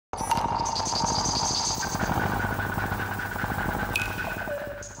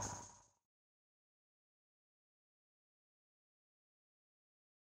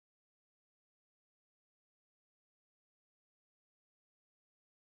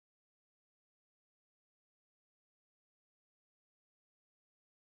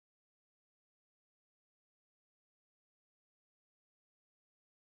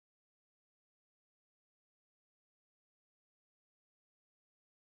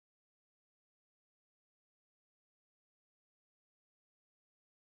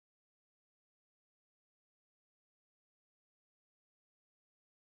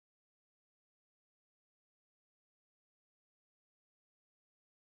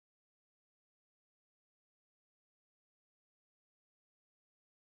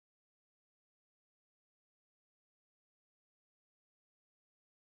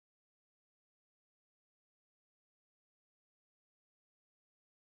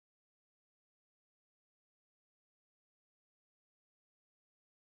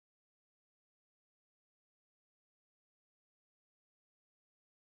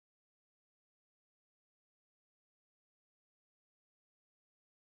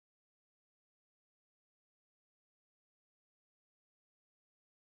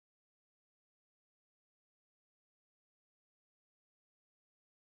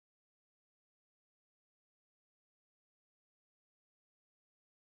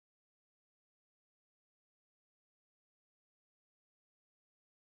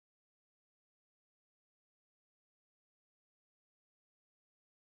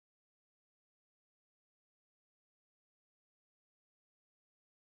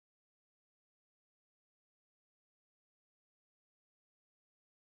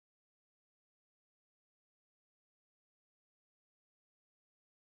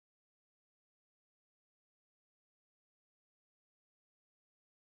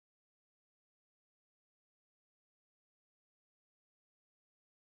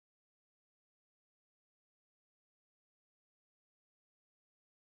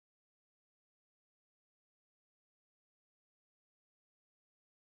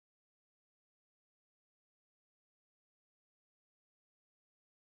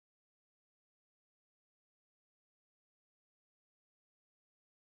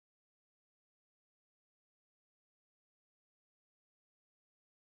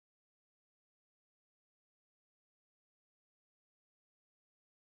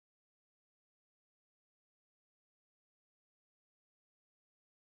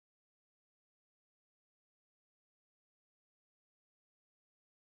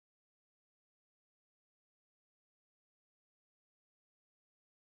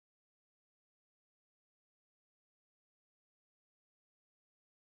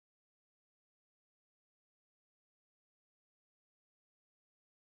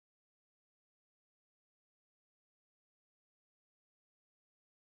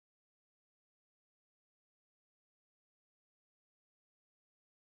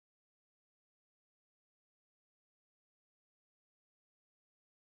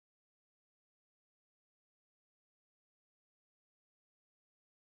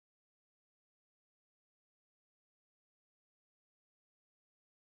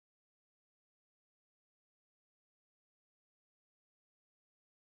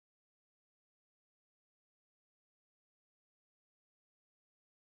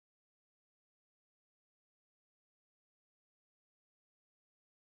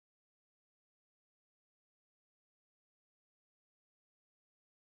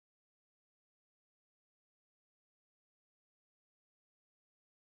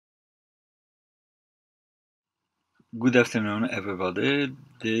Good afternoon, everybody.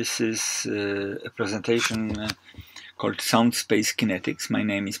 This is a presentation called Sound Space Kinetics. My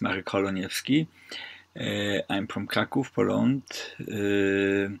name is Marek Chołoniewski. I'm from Kraków, Poland.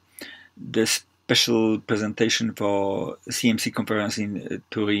 The special presentation for CMC conference in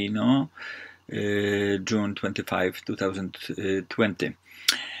Torino, June 25, 2020.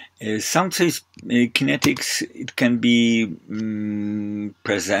 Sound space kinetics, it can be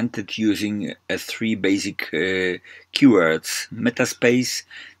presented using three basic keywords: metaspace,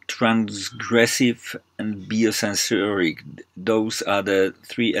 transgressive, and biosensoric. Those are the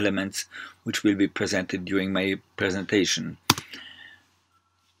three elements which will be presented during my presentation.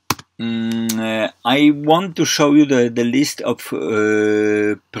 I want to show you the list of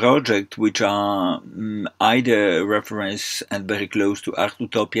projects which are either reference and very close to art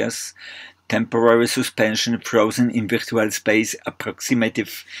utopias, temporary suspension, frozen in virtual space,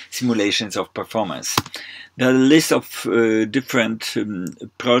 approximative simulations of performance. There are a list of different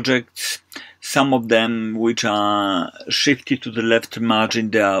projects, some of them which are shifted to the left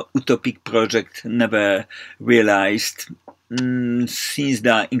margin. They are utopic projects, never realized. Since they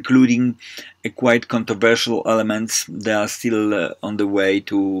are including quite controversial elements, they are still on the way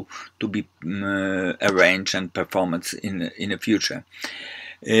to be arranged and performed in the future.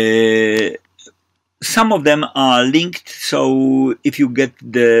 Some of them are linked, so if you get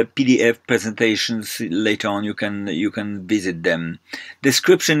the PDF presentations later on, you can visit them.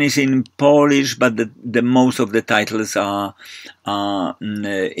 Description is in Polish, but the most of the titles are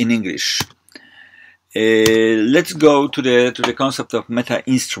in English. Let's go to the concept of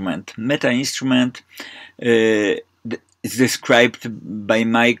meta-instrument. Meta-instrument is described by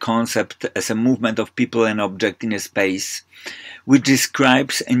my concept as a movement of people and object in a space, which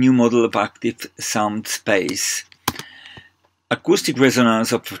describes a new model of active sound space. Acoustic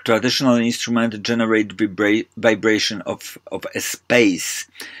resonance of traditional instrument generate vibration of a space.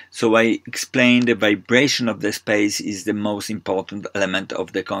 So I explained the vibration of the space is the most important element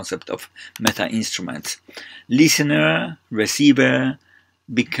of the concept of meta-instruments. Listener, receiver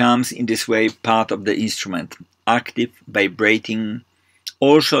becomes in this way part of the instrument, active, vibrating,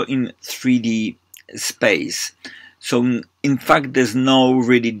 also in 3D space. So in fact, there's no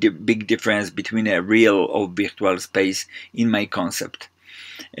really big difference between a real or virtual space in my concept.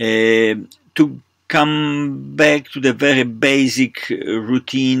 To come back to the very basic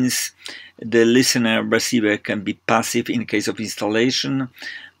routines, the listener receiver can be passive in case of installation,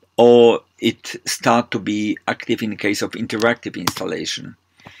 or it start to be active in case of interactive installation.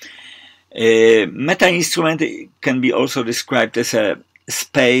 Meta-instrument can be also described as a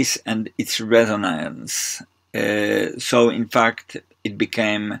space and its resonance. So in fact, it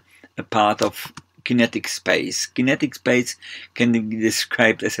became a part of kinetic space. Kinetic space can be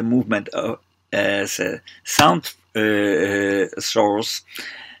described as a movement as a sound source,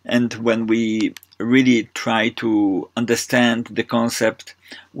 and when we really try to understand the concept,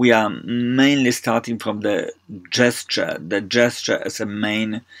 we are mainly starting from the gesture as a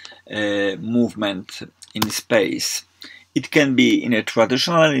main movement in space. It can be in a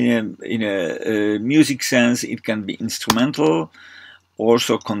traditional, in a music sense, it can be instrumental,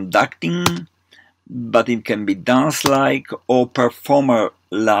 also conducting, but it can be dance-like or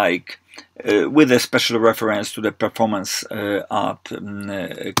performer-like, with a special reference to the performance art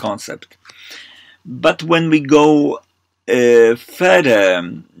concept. But when we go further,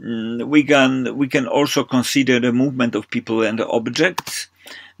 we can also consider the movement of people and objects.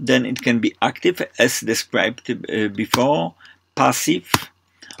 Then it can be active, as described before, passive,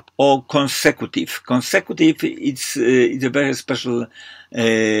 or consecutive. Consecutive, it's a very special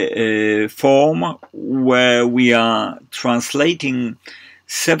form where we are translating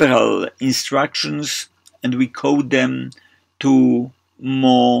several instructions and we code them to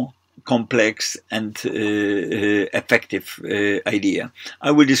more complex and effective idea.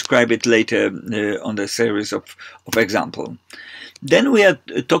 I will describe it later on the series of example. Then we are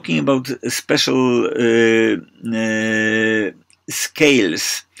talking about special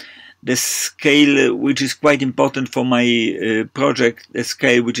scales. The scale which is quite important for my project, the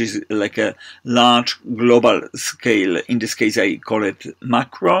scale which is like a large global scale. In this case, I call it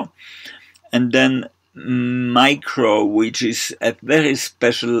macro. And then micro, which is a very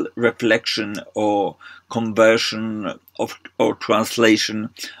special reflection or conversion of or translation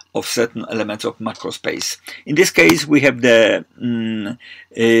of certain elements of macro space. In this case, we have the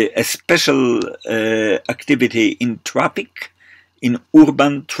a special activity in traffic, in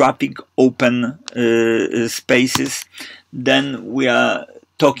urban traffic, open spaces. Then we are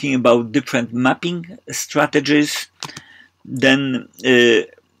talking about different mapping strategies. Then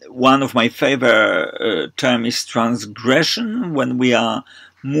one of my favorite terms is transgression, when we are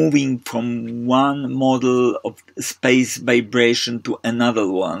moving from one model of space vibration to another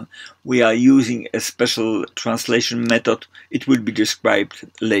one. We are using a special translation method. It will be described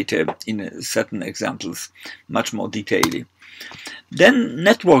later in certain examples, much more detailedly. Then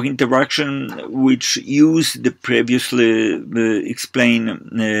network interaction, which use the previously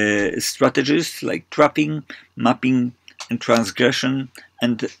explained strategies like trapping, mapping, and transgression,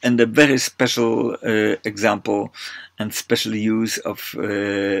 and a very special example and special use of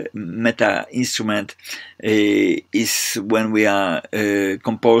meta instrument is when we are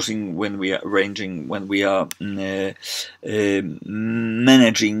composing, when we are arranging, when we are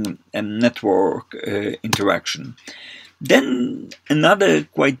managing a network interaction. Then another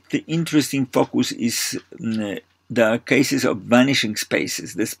quite interesting focus is the cases of vanishing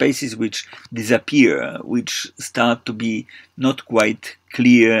spaces, the spaces which disappear, which start to be not quite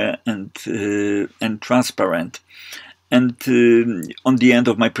clear and transparent. And on the end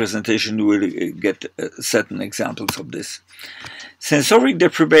of my presentation, you will get certain examples of this. Sensoric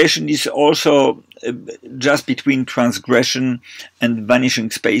deprivation is also just between transgression and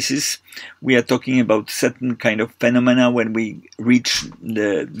vanishing spaces. We are talking about certain kind of phenomena when we reach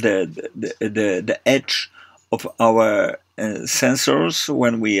the edge of our sensors,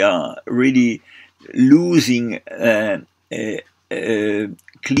 when we are really losing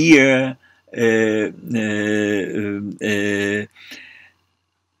clear and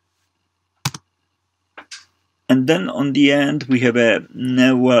then on the end we have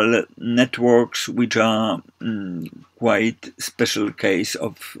neural networks, which are quite special case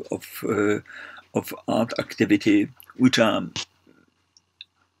of art activity, which are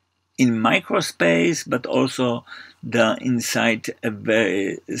in microspace, but also they're inside a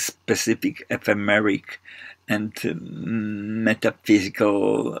very specific ephemeric and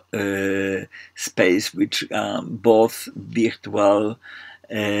metaphysical space, which are both virtual,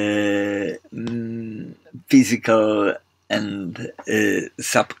 physical, and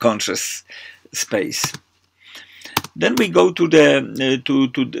subconscious space. Then we go to the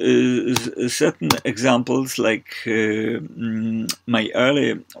certain examples, like my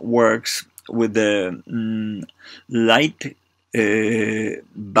early works with the light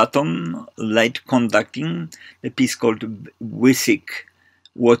button, light conducting, a piece called WISIC,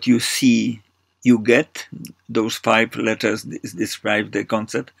 What You See, You Get. Those 5 letters describe the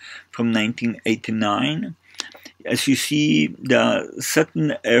concept, from 1989. As you see, there are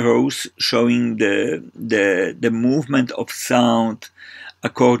certain arrows showing the movement of sound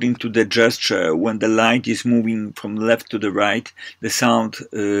according to the gesture. When the light is moving from left to the right, the sound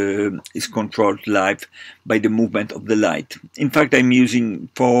is controlled live by the movement of the light. In fact, I'm using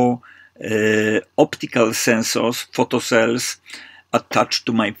 4 optical sensors, photocells, attached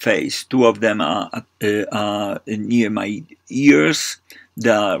to my face. 2 of them are near my ears. They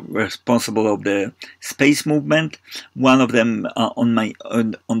are responsible of the space movement. One of them are on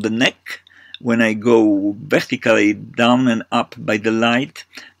the neck. When I go vertically down and up by the light,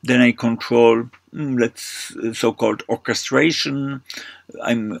 then I control so-called orchestration.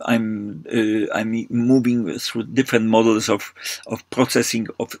 I'm moving through different models of processing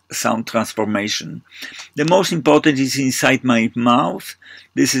of sound transformation. The most important is inside my mouth.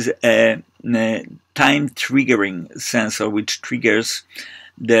 This is a time triggering sensor, which triggers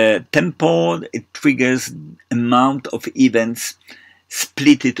the tempo. It triggers amount of events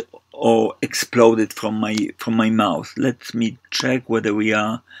splitted or exploded from my mouth. Let me check whether we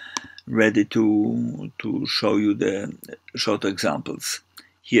are ready to show you the short examples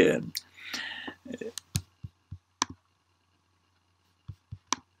here.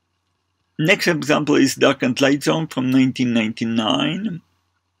 Next example is Dark and Light Zone from 1999.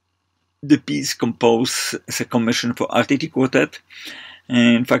 The piece composed as a commission for RTT Quartet.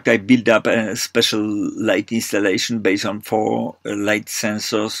 In fact, I built up a special light installation based on 4 light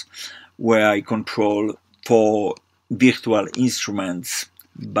sensors, where I control 4 virtual instruments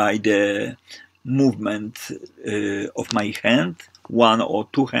by the movement of my hand, 1 or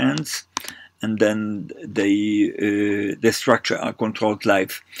 2 hands, and then the structure are controlled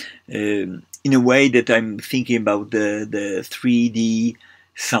live in a way that I'm thinking about the 3D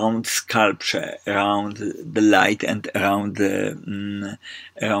sound sculpture around the light and around 4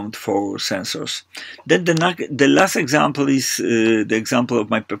 sensors. Then the last example is the example of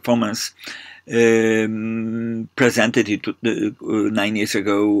my performance presented it 9 years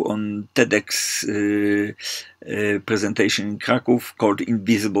ago on TEDx presentation in Krakow called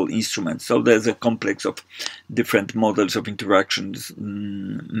Invisible Instruments. So there's a complex of different models of interactions,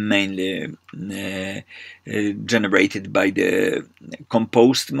 mainly generated by the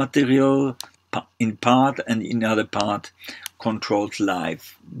composed material in part, and in other part controlled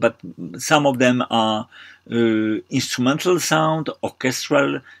live. But some of them are instrumental sound,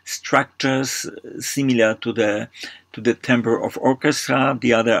 orchestral structures similar to the timbre of orchestra.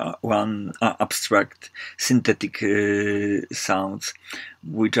 The other one are abstract synthetic sounds,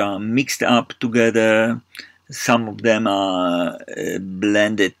 which are mixed up together. Some of them are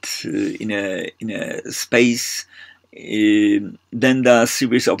blended in a space. Then there are a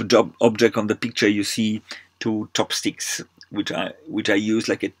series of objects on the picture. You see two chopsticks, which I use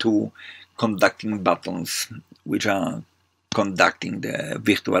like two conducting buttons, which are conducting the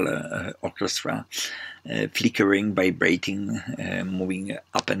virtual orchestra, flickering, vibrating, moving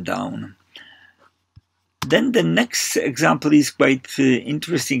up and down. Then the next example is quite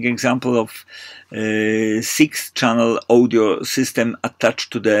interesting example of 6-channel audio system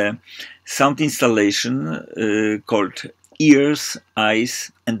attached to the sound installation called Ears,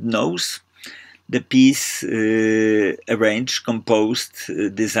 Eyes and Nose. The piece arranged, composed,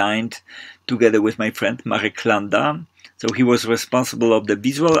 designed together with my friend Marek Chołoniewski. So he was responsible of the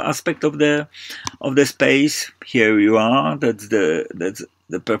visual aspect of the space. Here you are. That's the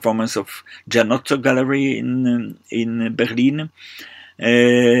performance of Giannozzo Gallery in Berlin.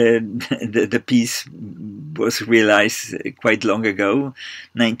 The piece was realized quite long ago,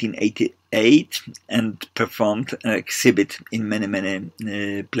 1988, and performed an exhibit in many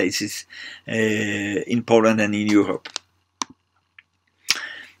places in Poland and in Europe.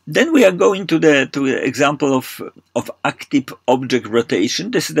 Then we are going to the example of active object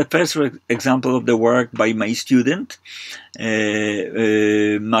rotation. This is the first example of the work by my student,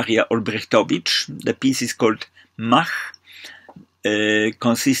 Maria Olbrechtowicz. The piece is called Mach,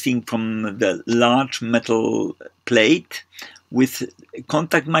 consisting from the large metal plate with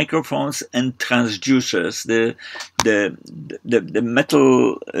contact microphones and transducers. The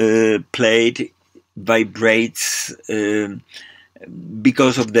metal plate vibrates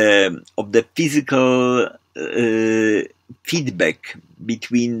because of the physical feedback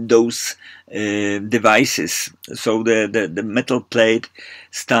between those devices. So the metal plate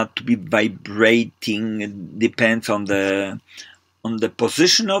start to be vibrating. It depends on the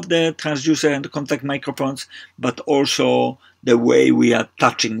position of the transducer and the contact microphones, but also the way we are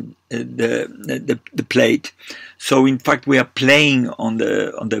touching the plate. So in fact we are playing on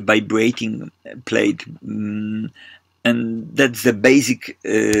the vibrating plate. And that's the basic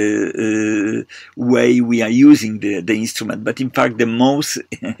way we are using the instrument. But in fact, the most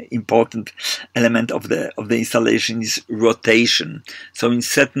important element of the installation is rotation. So in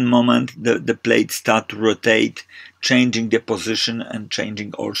certain moment, the plates start to rotate, changing the position and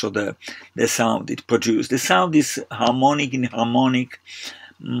changing also the sound it produces. The sound is harmonic, inharmonic,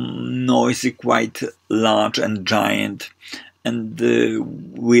 noisy, quite large and giant. And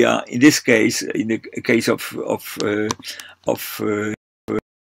we are, in this case, in the case of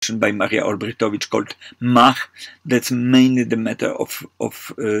by Maria Olbrechtowicz called Mach, that's mainly the matter of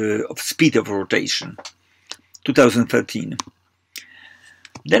speed of rotation. 2013.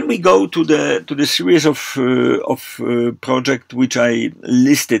 Then we go to the series of project which I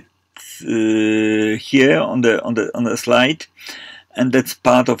listed here on the slide. And that's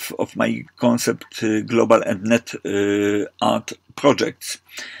part of my concept global and net art projects.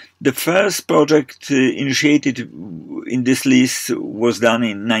 The first project initiated in this list was done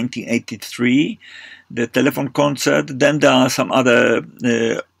in 1983, the telephone concert. Then there are some other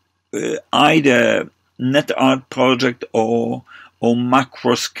either net art project or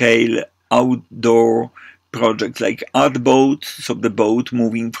macro scale outdoor projects like Art Boat, so the boat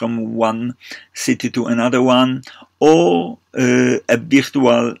moving from one city to another one, or a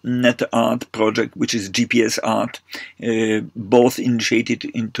virtual net art project, which is GPS art, both initiated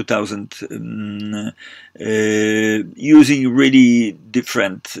in 2000, using really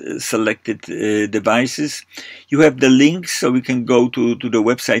different selected devices. You have the links, so we can go to the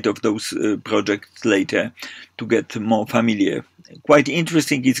website of those projects later to get more familiar. Quite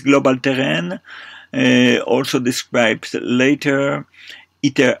interesting is Global Terrain, also described later.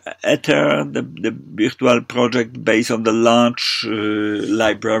 Ether, the virtual project based on the large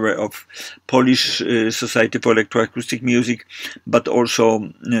library of Polish Society for Electroacoustic Music, but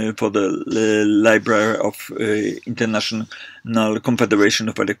also for the library of International Confederation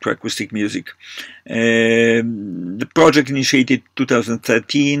of Electroacoustic Music. The project initiated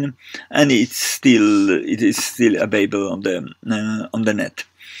 2013, and it is still available on the net.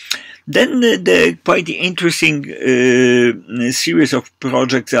 Then the quite interesting series of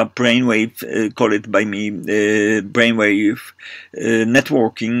projects are brainwave, call it by me, brainwave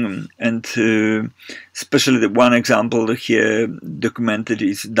networking, and especially the one example here documented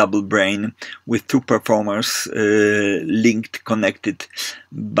is Double Brain with two performers linked, connected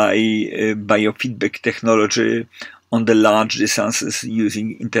by biofeedback technology on the large distances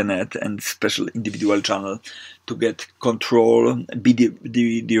using internet and special individual channel to get control,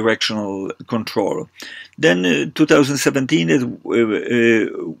 bidirectional control. Then 2017,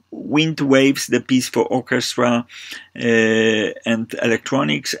 Wind Waves, the piece for orchestra and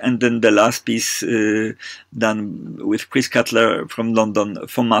electronics, and then the last piece done with Chris Cutler from London,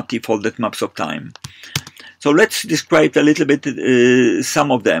 Formati, Folded Maps of Time. So let's describe a little bit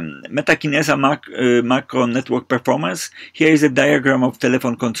some of them. Metakinesa macro network performance. Here is a diagram of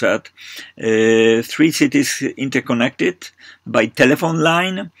telephone concert. 3 cities interconnected by telephone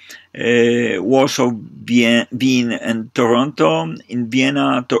line. Warsaw, Wien, and Toronto. In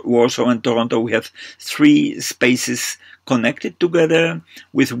Vienna, Warsaw, and Toronto, we have 3 spaces connected together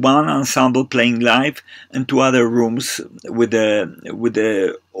with one ensemble playing live and 2 other rooms with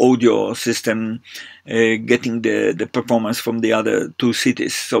the audio system getting the performance from the other 2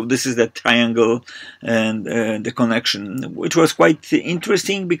 cities. So this is the triangle and the connection, which was quite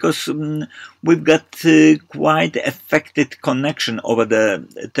interesting because we've got quite affected connection over the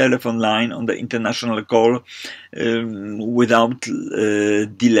telephone line on the international call without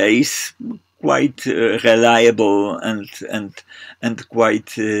delays. Quite reliable and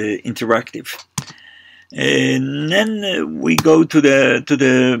quite interactive. And then we go to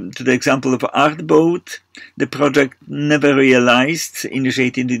the example of Art Boat. The project never realized,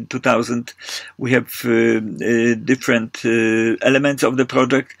 initiated in 2000. We have different elements of the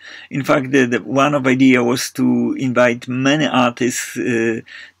project. In fact, the one of idea was to invite many artists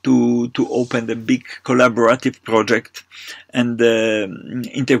to open the big collaborative project, and the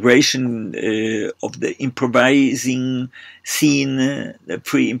integration of the improvising scene, the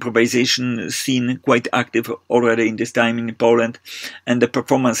free improvisation scene, quite active already in this time in Poland, and the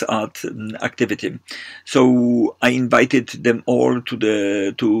performance art activity. So I invited them all to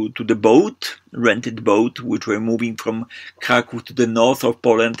the boat, rented boat, which were moving from Kraków to the north of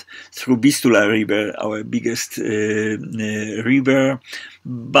Poland through Vistula River, our biggest river.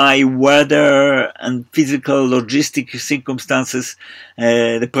 By weather and physical logistic circumstances,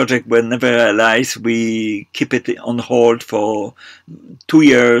 the project was never realized. We keep it on hold for 2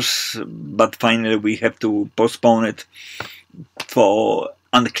 years, but finally we have to postpone it for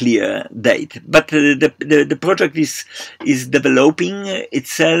unclear date. But the project is developing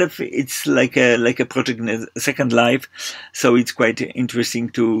itself. It's like a project in a second life, so it's quite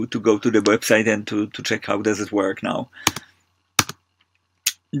interesting to go to the website and to check how does it work now.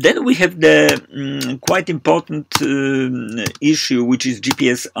 Then we have the quite important issue, which is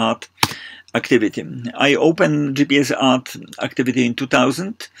GPS art activity. I opened GPS art activity in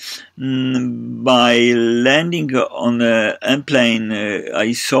 2000. By landing on an airplane,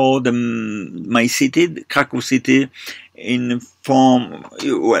 I saw my city, Kraków city, in form.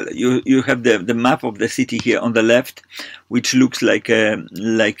 Well, you have the map of the city here on the left, which looks like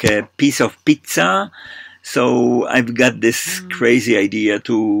a piece of pizza. So I've got this crazy idea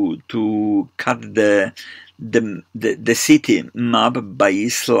to cut the city map by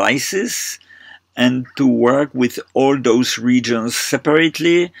slices and to work with all those regions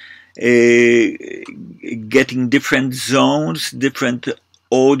separately, getting different zones, different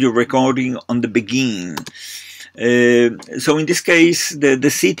audio recording on the beginning. So in this case,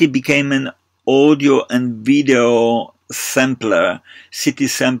 the city became an audio and video sampler, city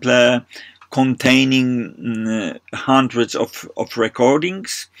sampler, containing hundreds of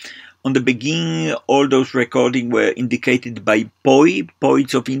recordings. On the beginning, all those recordings were indicated by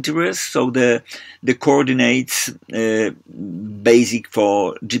points of interest, so the coordinates basic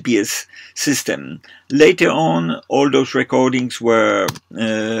for GPS system. Later on, all those recordings were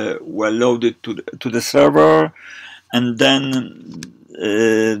loaded to the server, and then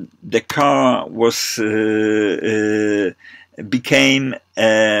the car was became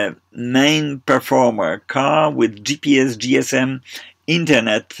a main performer car with GPS, GSM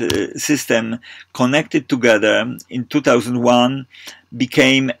internet system connected together in 2001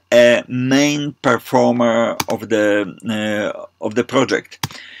 became a main performer of the project.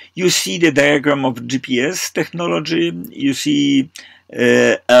 You see the diagram of GPS technology, you see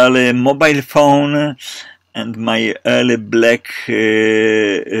early mobile phone and my early black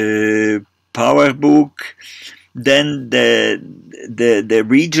power book. Then the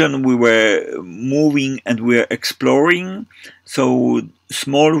region we were moving and we were exploring. So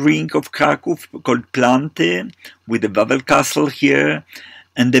small ring of Kraków called Planty with the Wawel Castle here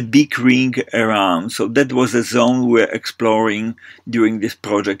and the big ring around. So that was the zone we were exploring during this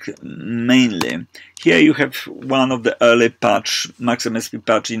project mainly. Here you have one of the early patch, Max MSP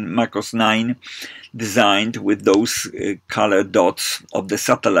patch in Macros 9, designed with those colored dots of the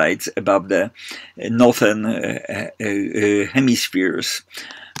satellites above the northern hemispheres.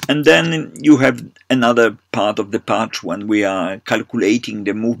 And then you have another part of the patch when we are calculating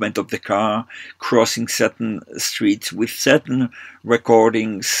the movement of the car, crossing certain streets with certain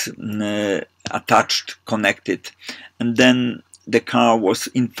recordings attached, connected. And then the car was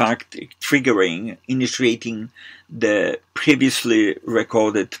in fact initiating the previously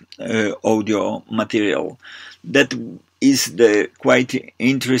recorded audio material. That is the quite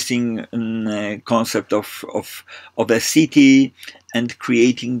interesting concept of a city and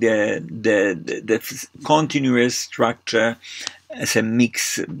creating the continuous structure as a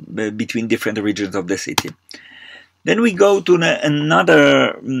mix between different regions of the city. Then we go to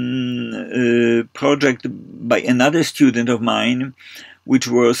another project by another student of mine, which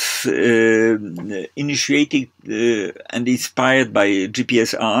was initiated and inspired by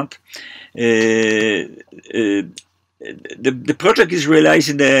GPS art. The project is realized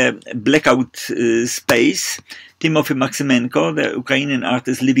in the blackout space. Timofey Maximenko, the Ukrainian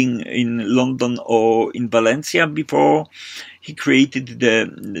artist living in London or in Valencia before, he created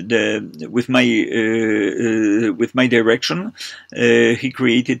with my direction. He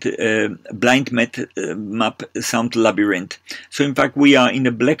created a blind map sound labyrinth. So in fact, we are in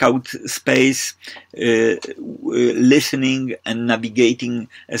a blackout space, listening and navigating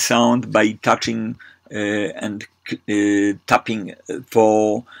a sound by touching and tapping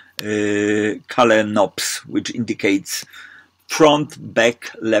for color knobs, which indicates front, back,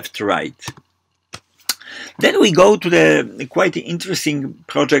 left, right. Then we go to the quite interesting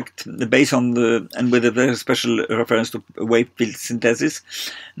project based on and with a very special reference to wave field synthesis,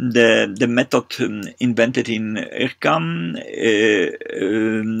 the method invented in IRCAM,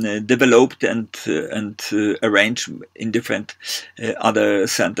 developed and arranged in different other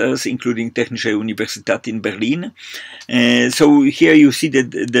centers, including Technische Universität in Berlin. So here you see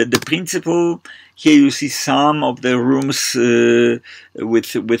the principle. Here you see some of the rooms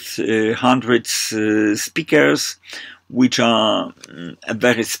with hundreds speakers, which are a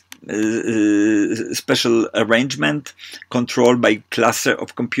very special arrangement controlled by cluster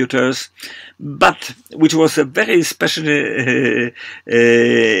of computers, but which was a very special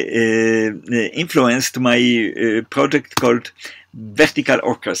influence to my project called Vertical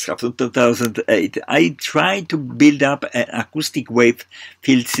Orchestra from 2008. I tried to build up an acoustic wave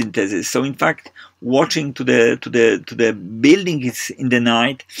field synthesis. So in fact, watching to the buildings in the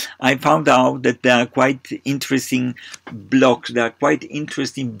night, I found out that there are quite interesting blocks, there are quite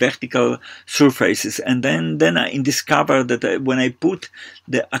interesting vertical surfaces. And then I discovered that when I put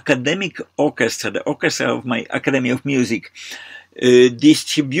the academic orchestra, the orchestra of my Academy of Music,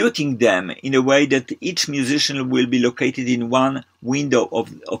 distributing them in a way that each musician will be located in one window of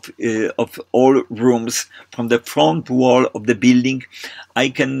all rooms from the front wall of the building, I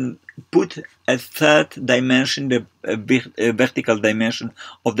can put a third dimension, a vertical dimension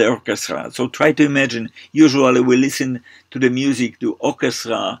of the orchestra. So try to imagine, usually we listen to the music, to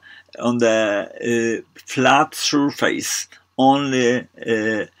orchestra on the flat surface, only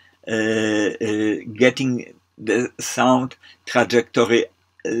getting the sound trajectory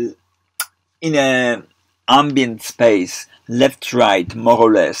in an ambient space, left, right, more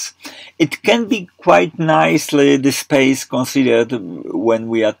or less. It can be quite nicely the space considered when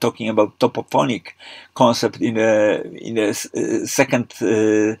we are talking about topophonic concept in the second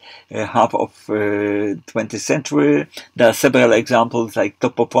half of 20th century. There are several examples like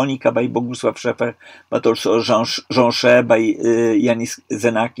Topophonica by Bogusław Szefer, but also Jean Chet by Yanis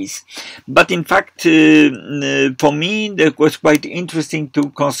Xenakis. But in fact, for me, that was quite interesting to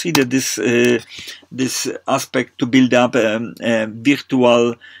consider this aspect to build up a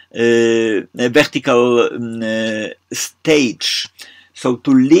virtual, vertical stage. So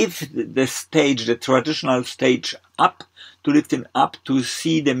to lift the stage, the traditional stage, up to lift it up to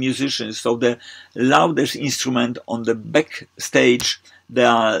see the musicians. So the loudest instrument on the backstage, they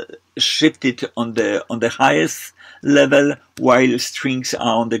are shifted on the highest level, while strings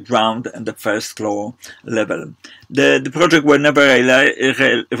are on the ground and the first floor level. The project were never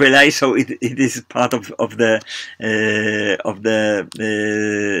realized, so it is part of the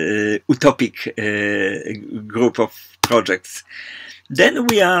utopic group of projects. Then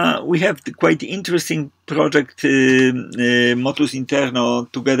we have the quite interesting project Motus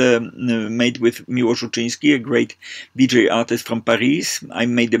Interno, together made with Miłosz Uczyński, a great DJ artist from Paris. I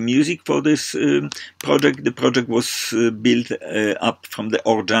made the music for this project. The project was built up from the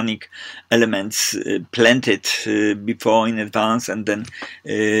organic elements planted before in advance, and then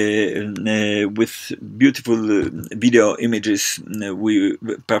with beautiful video images we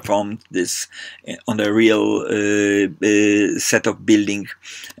performed this on a real set of building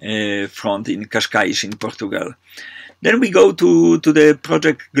front in Cascais in Portugal. Then we go to the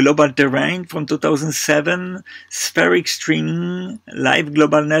project Global Terrain from 2007, spheric streaming, live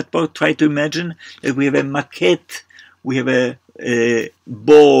global network. Try to imagine that we have a maquette, we have a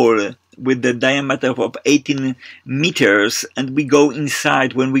ball with the diameter of 18 meters, and we go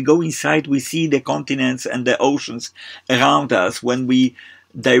inside. When we go inside, we see the continents and the oceans around us. When we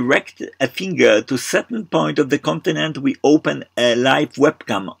direct a finger to certain point of the continent, we open a live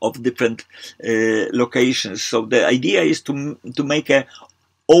webcam of different locations. So the idea is to make a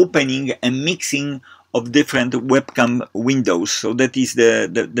opening and mixing of different webcam windows. So that is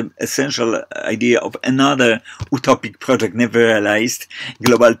the essential idea of another utopic project never realized,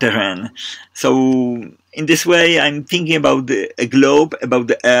 Global Terrain. So in this way, I'm thinking about a globe, about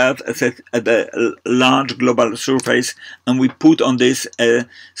the Earth as a large global surface, and we put on this a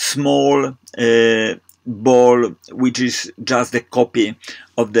small ball, which is just a copy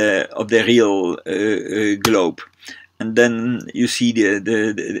of the real globe. And then you see the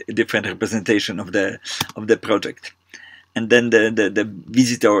different representation of the project, and then the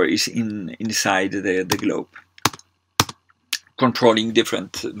visitor is inside the globe, controlling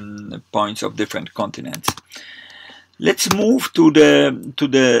different points of different continents. Let's move to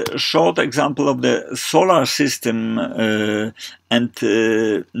the short example of the solar system and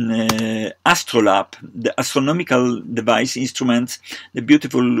Astrolab, the astronomical device instruments, the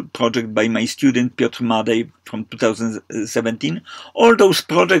beautiful project by my student Piotr Madej from 2017. All those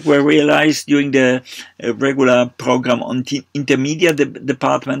projects were realized during the regular program on intermediate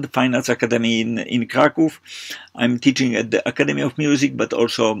department, Fine Arts Academy in Kraków. I'm teaching at the Academy of Music, but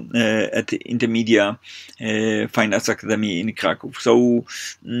also at the Intermedia Fine Arts Academy in Kraków. So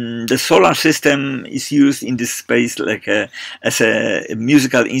the solar system is used in this space like as a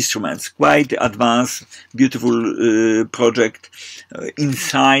musical instruments. Quite advanced, beautiful project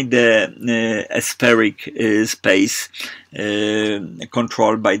inside the spheric space,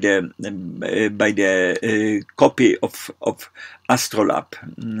 controlled by the copy of Astrolab.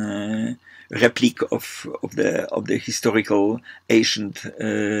 Replica of the historical ancient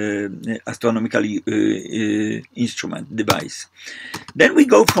astronomical instrument device. Then we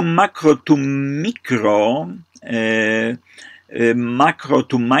go from macro to micro, macro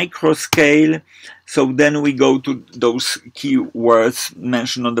to micro scale. So then we go to those key words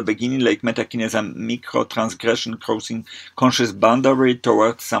mentioned on the beginning, like metakinesis, micro transgression, crossing conscious boundary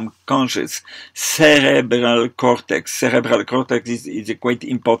towards some conscious. Cerebral cortex. Cerebral cortex is a quite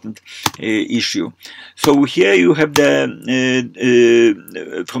important issue. So here you have the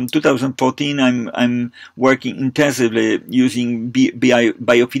from 2014. I'm working intensively using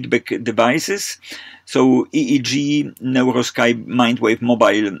biofeedback devices. So EEG, Neurosky Mindwave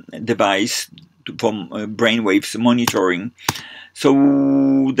mobile device from brainwaves monitoring. So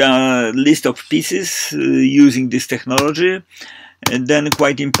the list of pieces using this technology, and then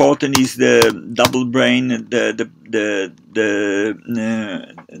quite important is the double brain, the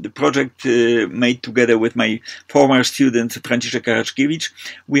project made together with my former student Franciszek Karaczkiewicz.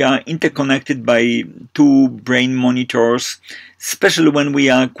 We are interconnected by two brain monitors, especially when we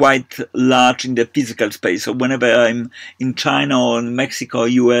are quite large in the physical space. So whenever I'm in China or in Mexico,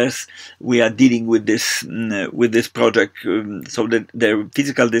 US, we are dealing with this project, so that the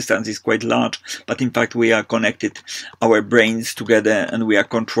physical distance is quite large, but in fact we are connected our brains together, and we are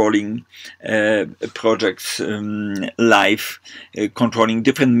controlling projects live, controlling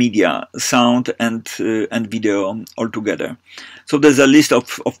different media, sound and video all together. So there's a list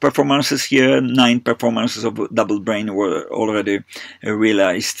of performances here. 9 performances of Double Brain were already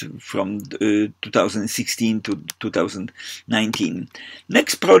realized from 2016 to 2019.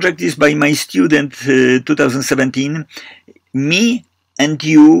 Next project is by my student 2017, Me and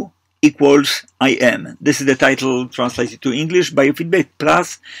You equals I am. This is the title translated to English. Biofeedback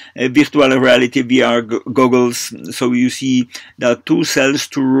plus virtual reality VR goggles. So you see there are 2 cells,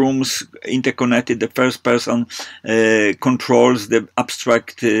 2 rooms interconnected. The first person controls the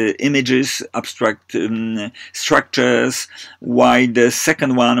abstract images, abstract structures, while the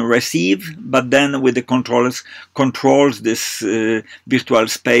second one receives, but then with the controls this virtual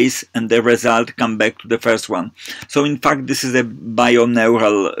space, and the result come back to the first one. So in fact, this is a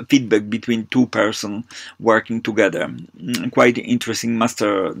bioneural feedback between 2 persons working together. Quite interesting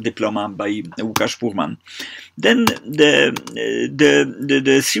master diploma by Łukasz Furman. Then the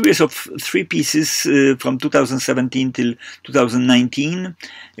series of 3 pieces from 2017 till 2019,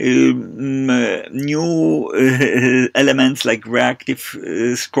 new elements like reactive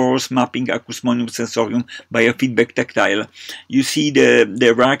scores, mapping, acousmonium, sensorium, biofeedback, tactile. You see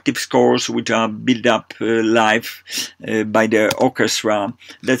the reactive scores which are built up live by the orchestra.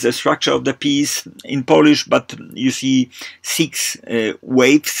 That's the structure of the piece in Polish, but you see 6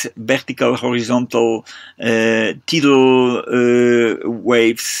 waves, vertical, horizontal, tidal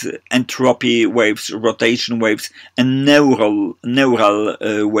waves, entropy waves, rotation waves, and neural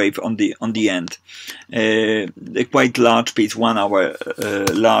wave on the end. A quite large piece, 1 hour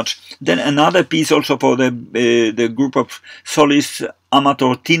large. Then another piece also for the group of soloists,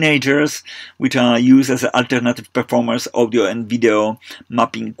 amateur teenagers, which are used as alternative performers, audio and video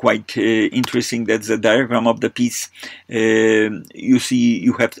mapping. Quite interesting. That's the diagram of the piece. You see,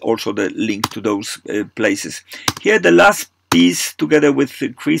 you have also the link to those places. Here, the last piece, together with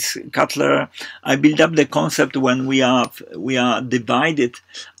Chris Cutler, I built up the concept when we are divided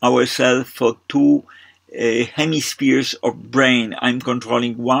ourselves for 2 hemispheres of brain. I'm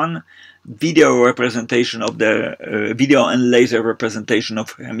controlling one video representation of the video and laser representation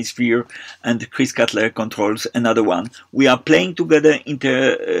of hemisphere, and Chris Cutler controls another one. We are playing together,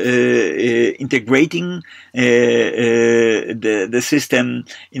 integrating the system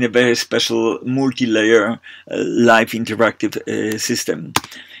in a very special multi-layer live interactive system.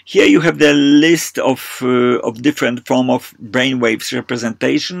 Here you have the list of different form of brainwaves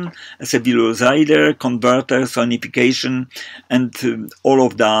representation as a velocizer, converter, sonification, and all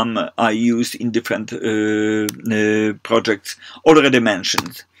of them are used in different projects already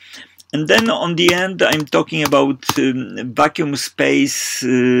mentioned. And then on the end, I'm talking about vacuum space,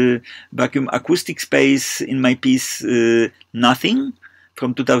 vacuum acoustic space in my piece Nothing,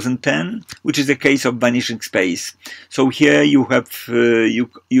 from 2010, which is a case of vanishing space. So here you have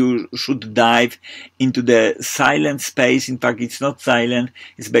you should dive into the silent space. In fact, it's not silent.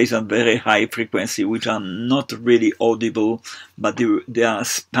 It's based on very high frequency, which are not really audible, but they are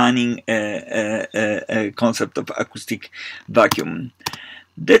spanning a concept of acoustic vacuum.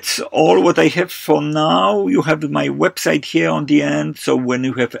 That's all what I have for now. You have my website here on the end, so when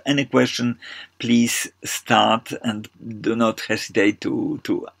you have any question, please start and do not hesitate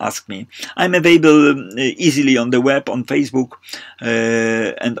to ask me. I'm available easily on the web, on Facebook,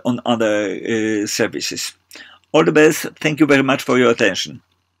 and on other services. All the best. Thank you very much for your attention.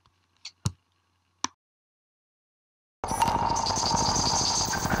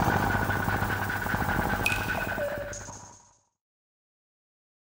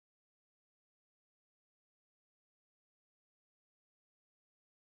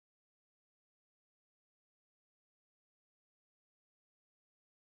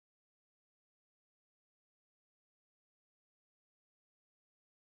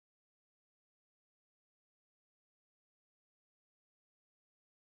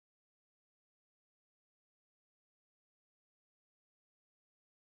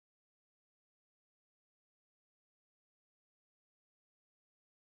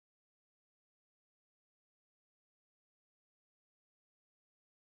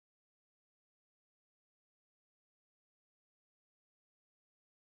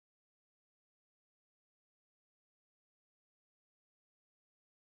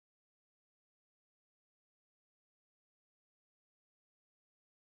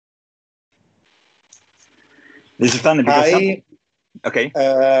 This is funny because okay.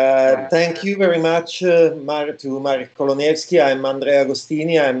 Thank you very much to Marek Chołoniewski. I'm Andrea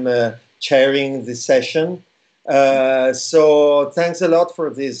Agostini. I'm chairing this session. So thanks a lot for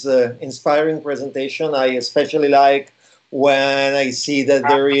this inspiring presentation. I especially like when I see that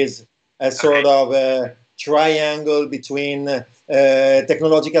there is a sort of a triangle between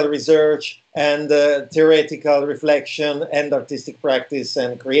technological research and theoretical reflection and artistic practice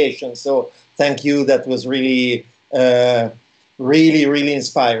and creation. So thank you. That was really really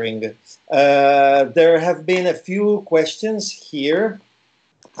inspiring. There have been a few questions here.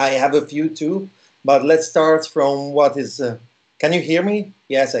 I have a few too, but let's start from what is Can you hear me?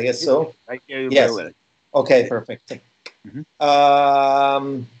 Yes, I guess so. I hear you Yes. very well. Okay, perfect. Mhm.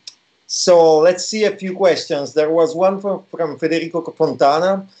 So let's see a few questions. There was one from Federico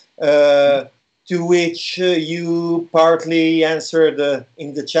Fontana, to which you partly answered in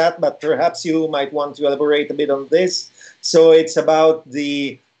the chat, but perhaps you might want to elaborate a bit on this. So it's about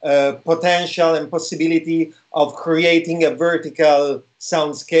the potential and possibility of creating a vertical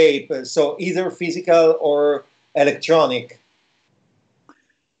soundscape, so either physical or electronic.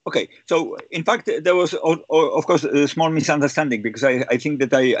 Okay, so in fact, there was, of course, a small misunderstanding because I think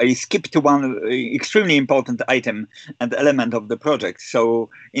that I skipped one extremely important item and element of the project. So,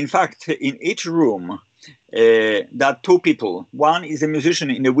 in fact, in each room, there are two people. One is a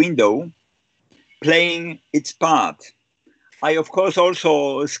musician in the window playing its part. I, of course,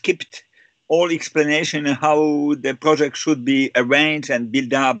 also skipped all explanation how the project should be arranged and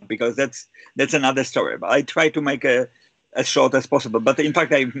built up because that's another story. But I try to make as short as possible. But in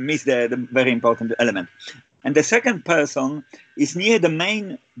fact, I missed the very important element. And the second person is near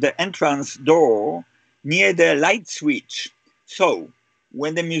the entrance door, near the light switch. So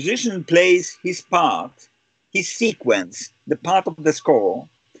when the musician plays his part, his sequence, the part of the score,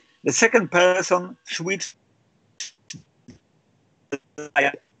 the second person switches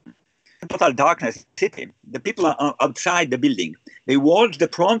total darkness city. The people are outside the building. They watch the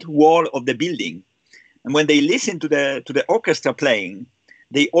front wall of the building, and when they listen to the orchestra playing,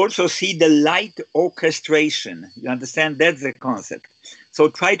 they also see the light orchestration. You understand? That's the concept. So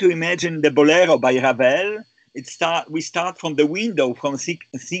try to imagine the Bolero by Ravel. We start from the window, from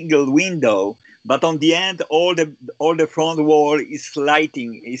a single window, but on the end, all the front wall is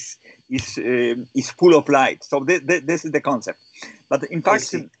lighting, is full of light. So this is the concept. But in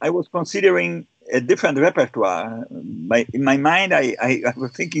fact, I was considering a different repertoire. In my mind, I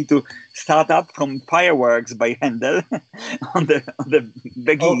was thinking to start up from Fireworks by Handel on the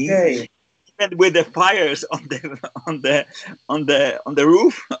beginning, Okay. and with the fires on the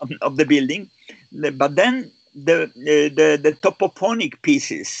roof of the building. But then the topophonic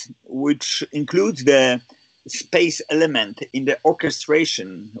pieces, which includes the space element in the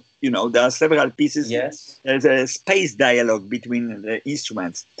orchestration. There are several pieces. Yes. There's a space dialogue between the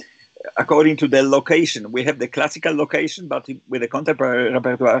instruments according to the location. We have the classical location, but with the contemporary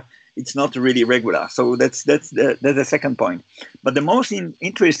repertoire, it's not really regular. So that's the second point. But the most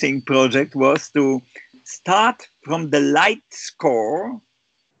interesting project was to start from the light score.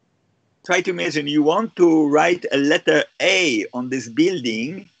 Try to imagine you want to write a letter A on this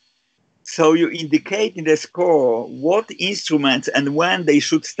building. So you indicate in the score what instruments and when they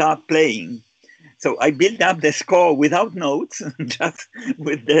should start playing. So I built up the score without notes, just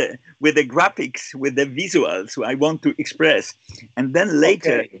with the graphics, with the visuals I want to express, and then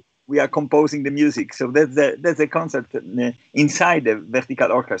later we are composing the music. So that's the concept inside the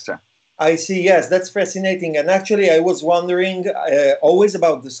vertical orchestra. I see. Yes, that's fascinating. And actually, I was wondering always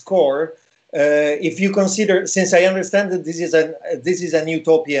about the score. If you consider, since I understand that this is an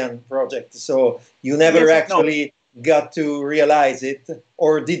utopian project, so you never actually got to realize it,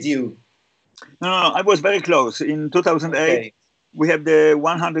 or did you? No, I was very close. In 2008, we have the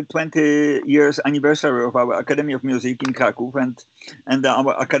 120 years anniversary of our Academy of Music in Krakow, and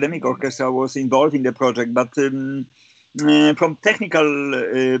our academic orchestra was involved in the project. But from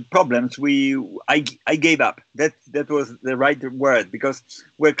technical problems, I gave up. That was the right word, because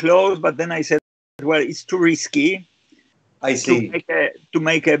we're close. But then I said, well, it's too risky. I see. To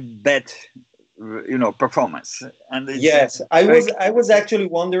make a bad, performance. And yes, I was actually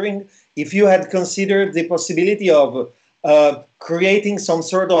wondering if you had considered the possibility of creating some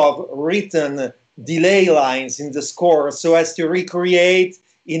sort of written delay lines in the score so as to recreate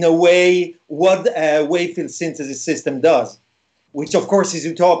in a way what a wavefield synthesis system does, which of course is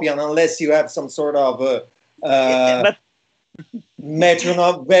utopian unless you have some sort of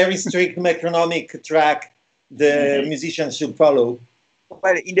very strict metronomic track the musicians should follow.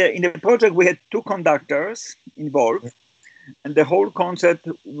 Well, in the project we had two conductors involved, and the whole concert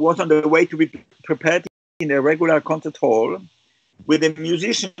was on the way to be prepared in a regular concert hall, with the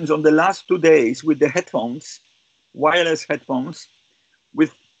musicians on the last 2 days with the headphones, wireless headphones,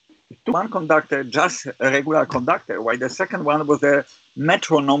 with one conductor, just a regular conductor, while the second one was a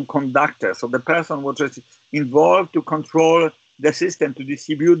metronome conductor. So the person was just involved to control the system, to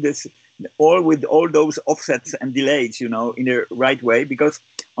distribute this with all those offsets and delays, in the right way. Because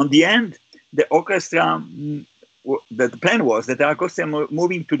on the end, the orchestra, the plan was that the orchestra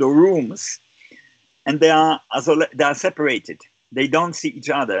moving to the rooms, and they are separated. They don't see each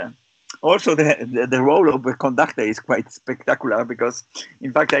other. Also, the role of the conductor is quite spectacular, because,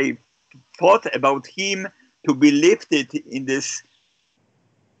 in fact, I thought about him to be lifted in this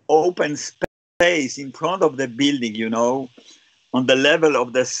open space in front of the building, you know, on the level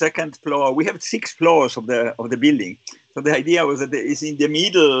of the second floor. We have 6 floors of the building. So the idea was that it's in the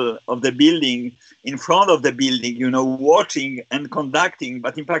middle of the building, in front of the building, you know, watching and conducting.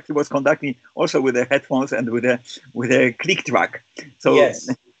 But in fact, he was conducting also with the headphones and with a click track. So Yes.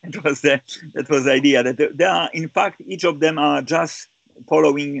 that was the idea, that they are, in fact, each of them are just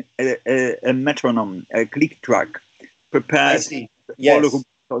following a metronome, a click track, prepared. I see. Yes.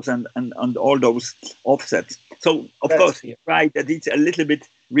 And all those offsets. So, of course, right, that it's a little bit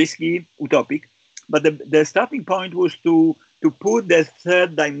risky, utopic, but the starting point was to put the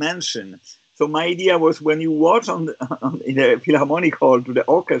third dimension. So my idea was, when you watch in the Philharmonic Hall to the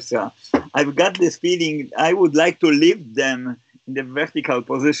orchestra, I've got this feeling I would like to lift them in the vertical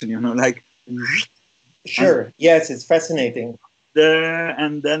position, you know, like... Sure, yes, it's fascinating. There,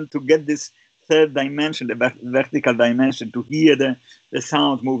 and then to get this third dimension, the vertical dimension, to hear the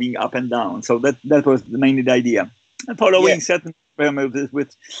sound moving up and down. So that was mainly the idea. And following certain parameters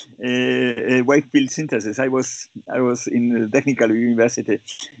with wavefield synthesis. I was in the Technical University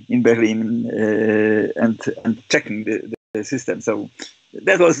in Berlin and checking the system. So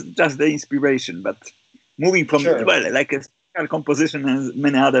that was just the inspiration. But moving from, well, like a spatial composition and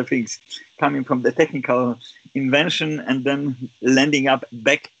many other things, coming from the technical invention and then landing up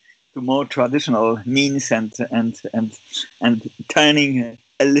back to more traditional means and turning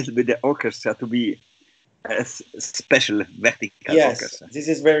a little bit the orchestra to be a special vertical orchestra. This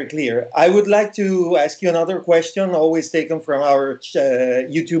is very clear. I would like to ask you another question, always taken from our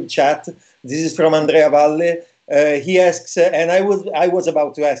YouTube chat. This is from Andrea Valle. He asks, and I was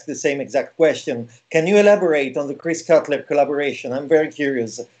about to ask the same exact question. Can you elaborate on the Chris Cutler collaboration? I'm very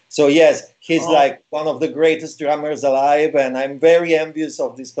curious. So yes, he's like one of the greatest drummers alive, and I'm very envious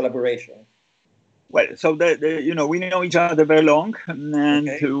of this collaboration. Well, so you know, we know each other very long, and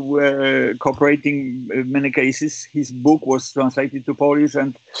we're cooperating in many cases. His book was translated to Polish,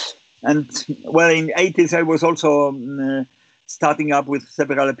 and well, in the 80s I was also starting up with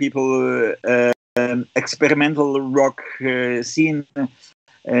several people experimental rock scene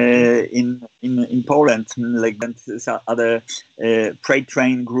in Poland, like other freight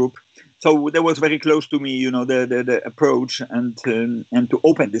train group. So that was very close to me, you know, the approach and to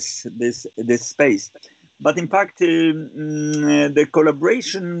open this space. But in fact, the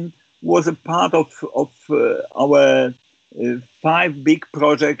collaboration was a part of our 5 big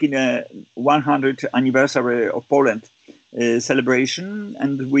project in a 100th anniversary of Poland celebration,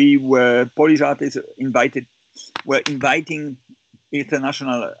 and we were Polish artists were inviting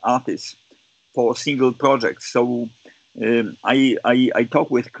international artists for single projects. So I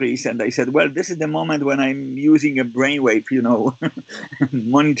talked with Chris and I said, well, this is the moment when I'm using a brainwave, you know,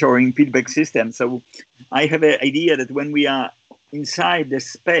 monitoring feedback system. So I have an idea that when we are inside the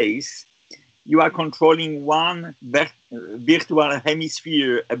space, you are controlling one virtual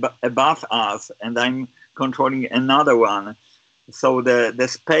hemisphere above us, and I'm controlling another one. So the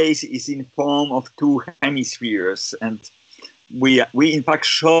space is in form of 2 hemispheres, and we in fact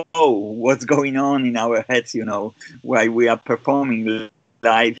show what's going on in our heads, you know, while we are performing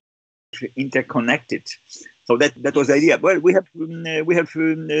live, interconnected. So that was the idea. Well, we have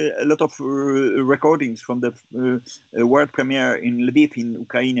a lot of recordings from the world premiere in Lviv in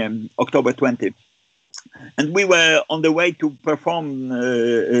Ukraine, October 20. And we were on the way to perform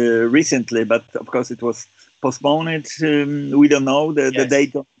recently, but of course it was postponed. We don't know the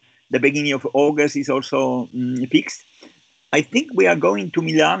date. The beginning of August is also fixed. I think we are going to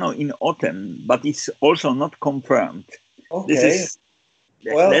Milano in autumn, but it's also not confirmed. Okay.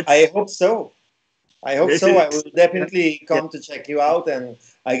 Well, I hope so. I hope so. I will definitely come to check you out. And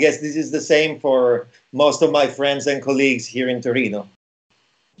I guess this is the same for most of my friends and colleagues here in Torino.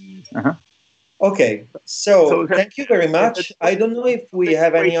 Okay. So thank you very much. I don't know if we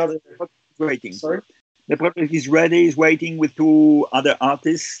have any other... Waiting. Sorry? The project is ready, is waiting with 2 other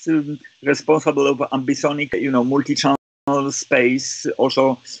artists responsible of ambisonic, you know, multi-channel space.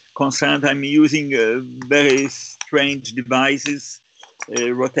 Also concerned, I'm using very strange devices,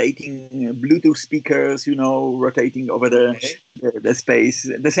 rotating Bluetooth speakers, you know, rotating over the space.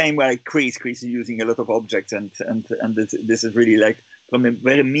 The same way Chris is using a lot of objects, and this is really like from a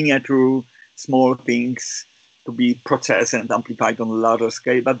very miniature, small things to be processed and amplified on a larger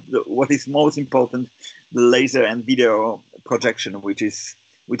scale. But what is most important, the laser and video projection, which is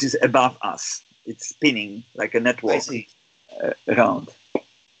above us. It's spinning like a network around.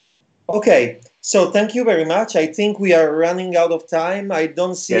 Okay, so thank you very much. I think we are running out of time. I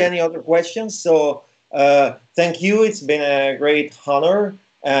don't see any other questions. So thank you. It's been a great honor,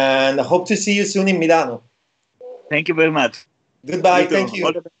 and I hope to see you soon in Milano. Thank you very much. Goodbye. Thank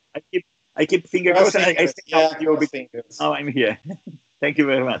you. I keep fingers crossed. I stay Yeah, with you cross because fingers. now I'm here. Thank you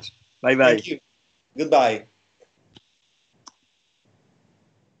very much. Bye bye. Thank you. Goodbye.